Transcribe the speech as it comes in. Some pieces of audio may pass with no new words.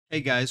Hey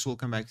guys,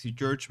 welcome back to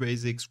George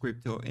Basics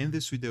Crypto. In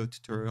this video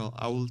tutorial,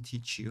 I will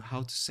teach you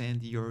how to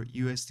send your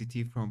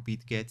USDT from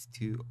Bitget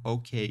to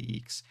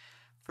OKX.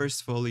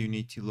 First of all, you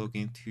need to log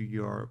into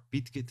your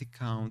Bitget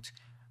account.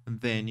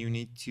 Then you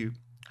need to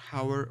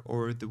hover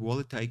over the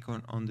wallet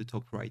icon on the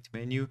top right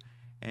menu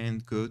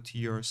and go to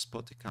your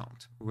spot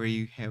account where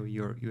you have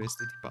your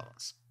USDT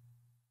balance.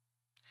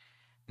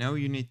 Now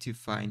you need to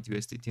find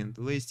USDT in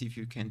the list. If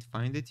you can't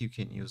find it, you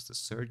can use the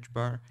search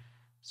bar.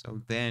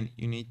 So then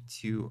you need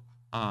to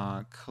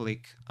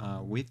click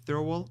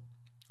withdrawal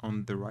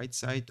on the right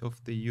side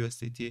of the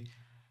USDT,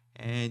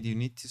 and you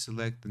need to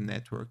select the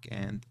network.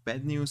 And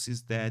bad news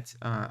is that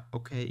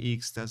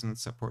OKX doesn't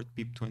support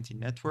BIP20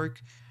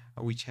 network,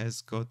 which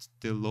has got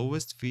the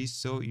lowest fees,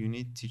 so you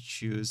need to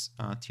choose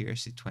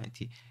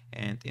TRC20.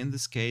 And in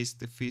this case,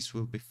 the fees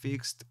will be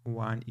fixed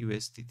 1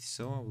 USDT.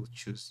 So I will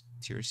choose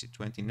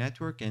TRC20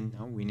 network, and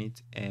now we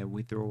need a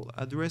withdrawal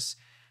address.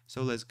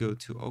 So let's go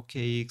to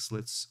OKX,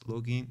 let's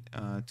log in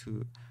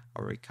to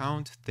our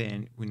account.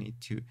 Then we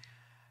need to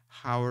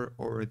hover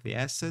over the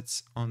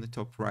assets on the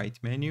top right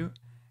menu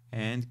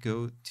and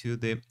go to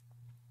the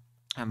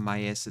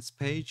My Assets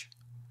page.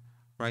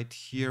 Right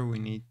here we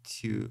need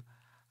to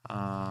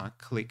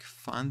click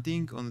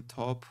funding on the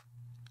top,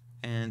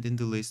 and in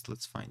the list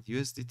let's find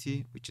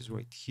USDT, which is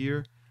right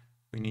here.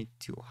 We need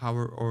to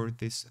hover over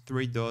these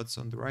 3 dots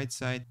on the right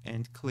side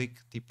and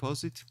click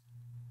deposit.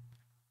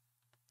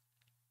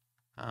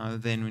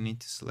 Then we need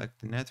to select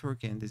the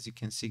network, and as you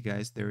can see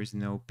guys, there is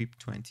no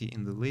BIP20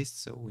 in the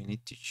list, so we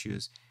need to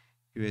choose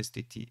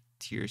USDT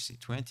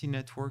TRC20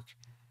 network.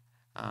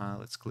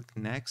 Let's click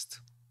next,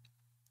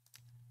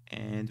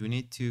 and we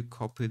need to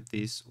copy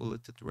this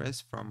wallet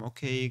address from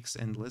OKX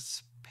and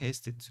let's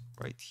paste it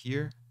right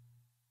here.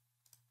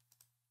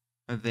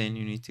 And then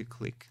you need to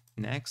click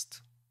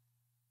next,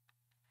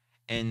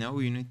 and now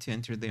you need to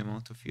enter the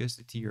amount of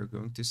USDT you're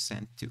going to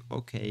send to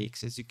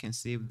OKX. As you can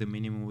see, the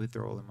minimum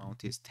withdrawal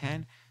amount is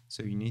 10,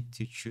 so you need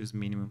to choose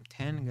minimum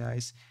 10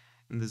 guys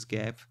in this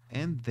gap,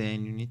 and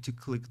then you need to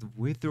click the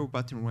withdraw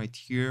button right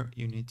here.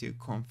 You need to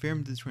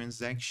confirm the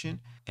transaction,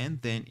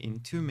 and then in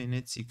 2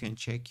 minutes you can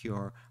check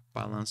your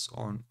balance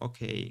on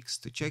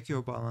OKX. To check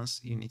your balance,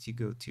 you need to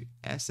go to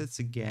assets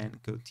again,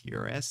 go to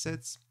your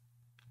assets,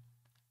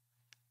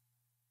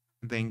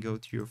 then go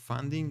to your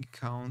funding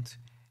account,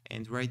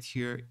 and right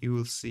here you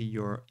will see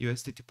your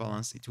USDT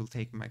balance. It will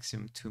take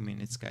maximum 2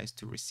 minutes guys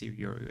to receive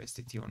your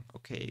USDT on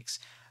OKX.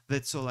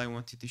 That's all I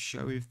wanted to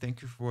show you.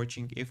 Thank you for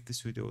watching. If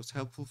this video was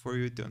helpful for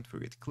you, don't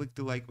forget to click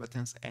the like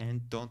buttons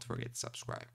and don't forget to subscribe.